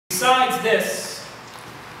Besides this,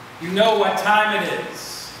 you know what time it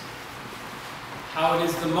is, how it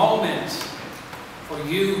is the moment for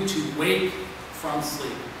you to wake from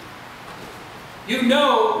sleep. You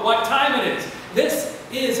know what time it is. This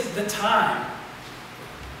is the time.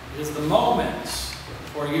 It is the moment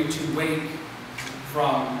for you to wake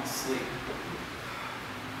from sleep.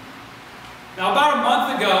 Now, about a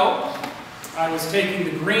month ago, I was taking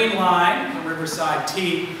the Green Line, the Riverside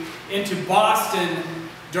T, into Boston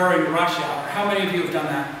during rush hour. How many of you have done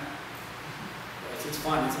that? It's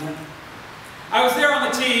fun, isn't it? I was there on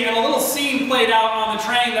the T, and a little scene played out on the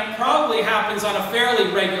train that probably happens on a fairly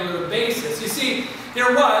regular basis. You see,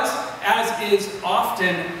 there was, as is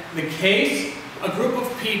often the case, a group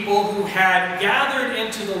of people who had gathered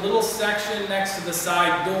into the little section next to the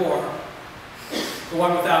side door, the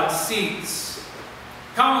one without seats,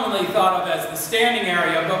 commonly thought of as the standing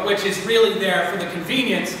area, but which is really there for the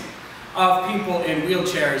convenience of people in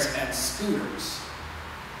wheelchairs and scooters.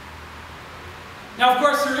 Now, of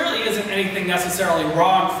course, there really isn't anything necessarily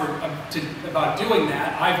wrong about doing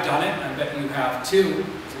that. I've done it, and I bet you have too.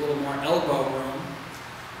 There's a little more elbow room.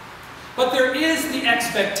 But there is the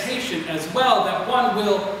expectation as well that one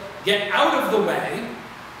will get out of the way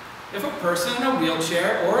if a person in a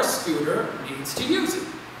wheelchair or a scooter needs to use it.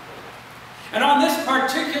 And on this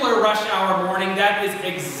particular rush hour morning, that is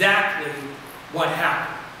exactly what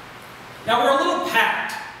happened. Now, we're a little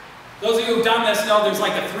packed. Those of you who've done this know there's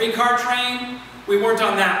like a 3-car train. We weren't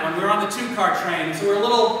on that one. We were on the 2-car train, so we're a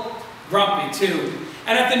little grumpy too.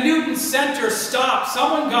 And at the Newton Center stop,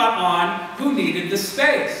 someone got on who needed the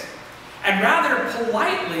space, and rather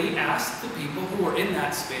politely asked the people who were in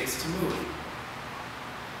that space to move,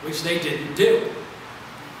 which they didn't do.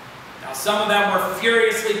 Now, some of them were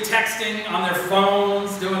furiously texting on their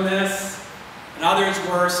phones doing this, and others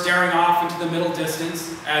were staring off into the middle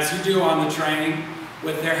distance, as you do on the train,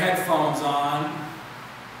 with their headphones on.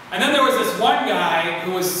 And then there was this one guy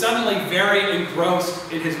who was suddenly very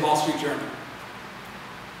engrossed in his Wall Street Journal.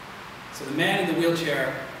 So the man in the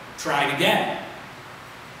wheelchair tried again.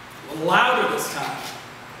 A little louder this time.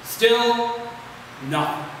 Still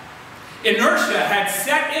nothing. Inertia had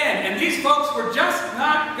set in, and these folks were just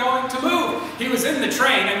not going to move. He was in the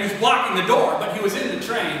train, and he was blocking the door, but he was in the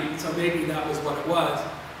train, so maybe that was what it was.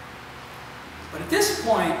 But at this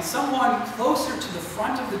point, someone closer to the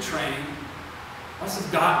front of the train must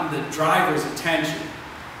have gotten the driver's attention,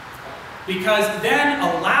 because then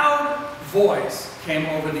a loud voice came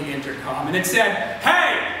over the intercom, and it said,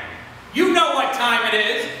 "Hey, you know what time it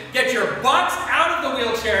is. Get your butts out of the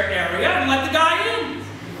wheelchair area and let the guy in."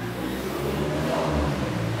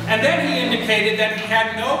 And then he indicated that he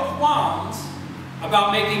had no qualms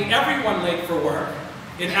about making everyone late for work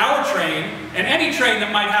in our train and any train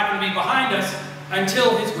that might happen to be behind us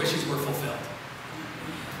until his wishes were fulfilled.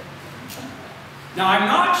 Now, I'm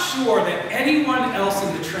not sure that anyone else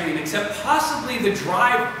in the train, except possibly the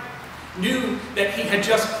driver, knew that he had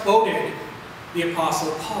just quoted the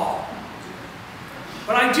Apostle Paul.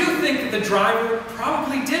 But I do think that the driver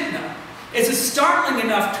probably did know. It's a startling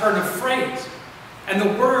enough turn of phrase, and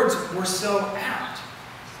the words were so apt,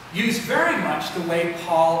 used very much the way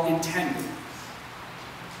Paul intended.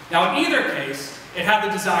 Now, in either case, it had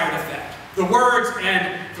the desired effect. The words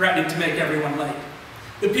and threatening to make everyone late.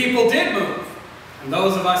 The people did move, and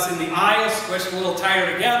those of us in the aisle squished a little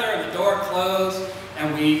tighter together, and the door closed,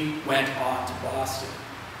 and we went on to Boston.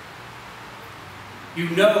 You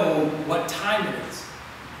know what time it is.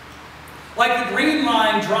 Like the Green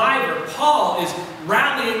Line driver, Paul is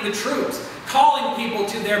rallying the troops, calling people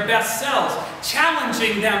to their best selves,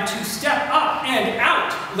 challenging them to step up and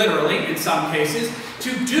out, literally in some cases,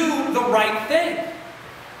 to do the right thing,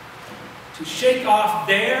 to shake off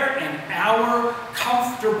their and our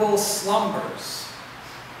comfortable slumbers,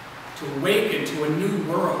 to awaken to a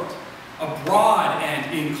new world, a broad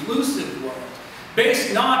and inclusive world,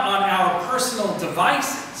 based not on our personal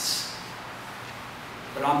devices,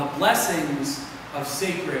 but on the blessings of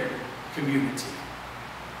sacred community.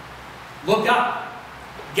 Look up,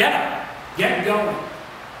 get going,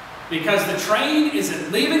 because the train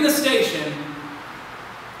isn't leaving the station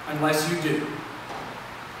unless you do.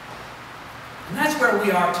 And that's where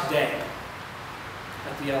we are today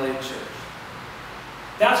at the Eliot Church.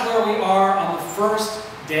 That's where we are on the first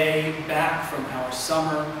day back from our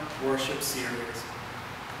summer worship series.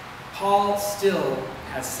 Paul still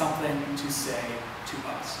has something to say to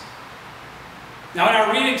us. Now, in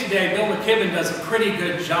our reading today, Bill McKibben does a pretty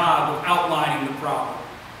good job of outlining the problem.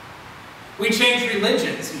 We change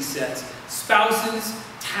religions, he says, spouses,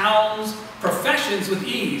 towns, professions with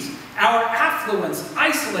ease. Our affluence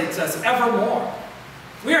isolates us evermore.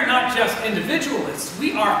 We are not just individualists,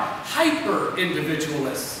 we are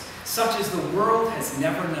hyper-individualists, such as the world has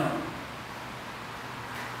never known.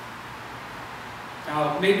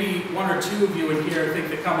 Now, maybe one or two of you in here think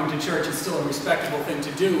that coming to church is still a respectable thing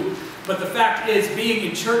to do, but the fact is, being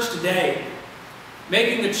in church today,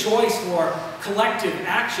 making the choice for collective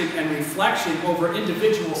action and reflection over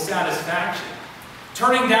individual satisfaction,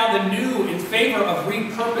 turning down the new in favor of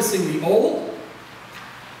repurposing the old,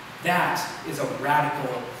 that is a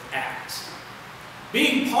radical act.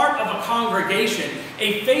 Being part of a congregation,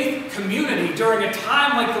 a faith community during a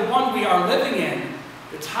time like the one we are living in,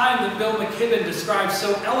 the time that Bill McKibben describes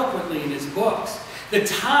so eloquently in his books, the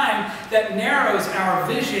time that narrows our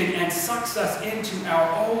vision and sucks us into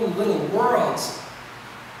our own little worlds,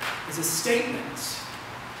 is a statement.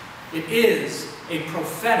 It is a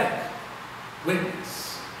prophetic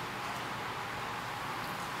witness.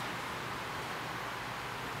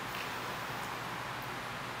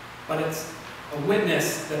 But it's a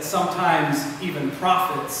witness that sometimes even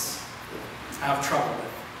prophets have trouble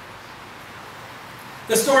with.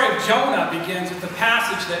 The story of Jonah begins with the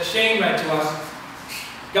passage that Shane read to us.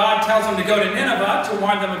 God tells him to go to Nineveh to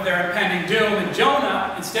warn them of their impending doom, and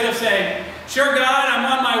Jonah, instead of saying, "Sure, God, I'm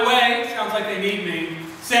on my way," sounds like they need me,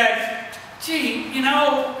 said, "Gee, you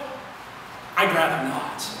know, I'd rather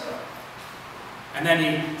not." And then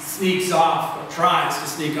he sneaks off, or tries to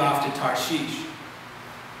sneak off to Tarshish.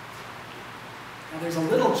 Now there's a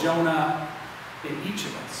little Jonah in each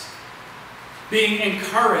of us, being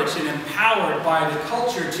encouraged and empowered by the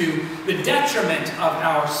culture to the detriment of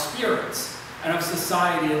our spirits and of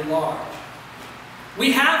society at large.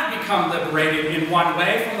 We have become liberated in one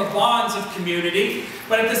way from the bonds of community,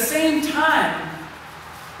 but at the same time,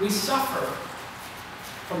 we suffer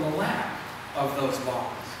from the lack of those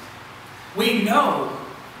bonds. We know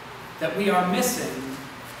that we are missing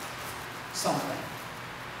something.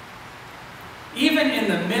 Even in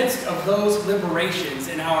the midst of those liberations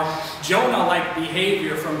in our Jonah-like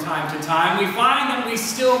behavior from time to time, we find that we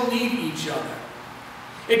still need each other.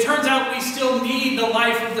 It turns out we still need the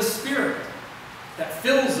life of the Spirit that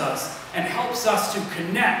fills us and helps us to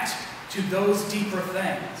connect to those deeper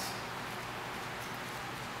things.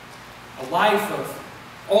 A life of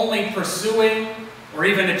only pursuing or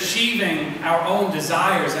even achieving our own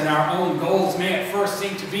desires and our own goals may at first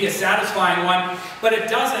seem to be a satisfying one, but it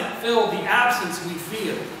doesn't fill the absence we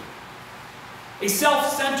feel. A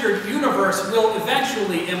self-centered universe will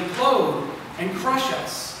eventually implode and crush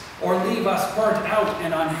us or leave us burnt out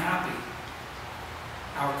and unhappy.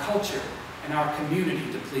 Our culture and our community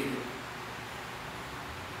depleted.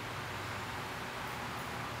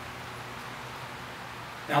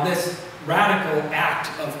 Now this radical act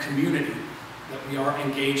of community that we are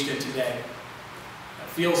engaged in today, that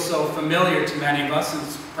feels so familiar to many of us and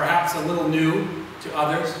is perhaps a little new to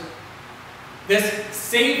others. This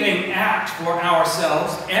saving act for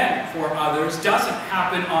ourselves and for others doesn't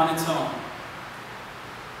happen on its own.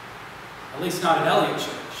 At least not at Eliot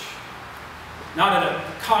Church. Not at a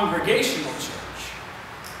congregational church.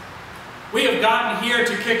 We have gotten here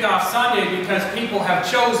to Kickoff Sunday because people have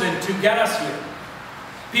chosen to get us here.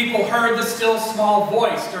 People heard the still small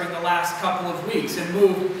voice during the last couple of weeks and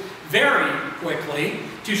moved very quickly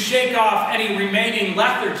to shake off any remaining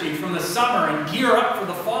lethargy from the summer and gear up for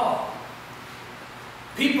the fall.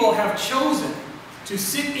 People have chosen to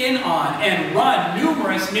sit in on and run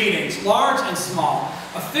numerous meetings, large and small,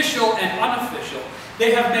 official and unofficial.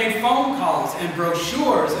 They have made phone calls and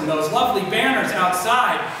brochures and those lovely banners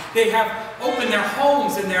outside. They have opened their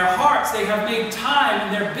homes and their hearts. They have made time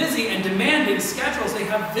in their busy and demanding schedules. They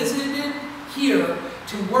have visited here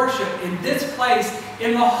to worship in this place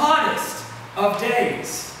in the hottest of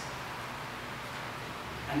days.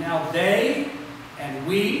 And now they and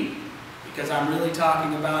we, because I'm really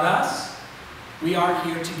talking about us, we are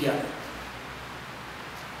here together.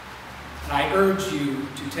 And I urge you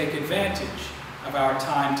to take advantage of our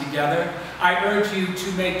time together. I urge you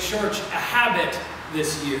to make church a habit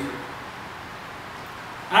this year.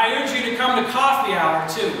 I urge you to come to coffee hour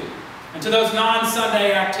too, and to those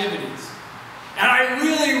non-Sunday activities. And I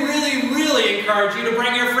really, really, really encourage you to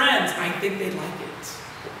bring your friends. I think they'd like it.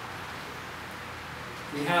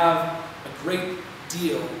 We have a great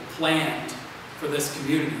deal planned for this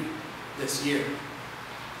community this year.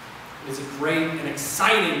 It is a great and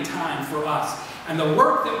exciting time for us. And the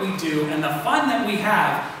work that we do and the fun that we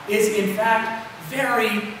have is in fact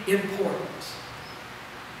very important.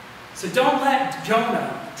 So don't let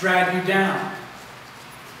Jonah drag you down.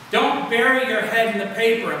 Don't bury your head in the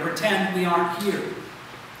paper and pretend we aren't here.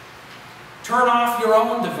 Turn off your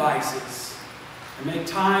own devices and make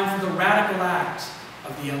time for the radical act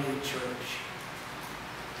of the Eliot Church.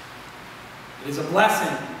 It is a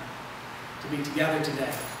blessing to be together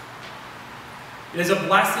today. It is a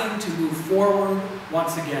blessing to move forward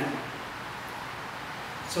once again.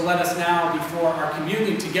 So let us now, before our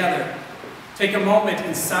communion together, take a moment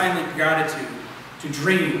in silent gratitude to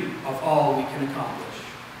dream of all we can accomplish.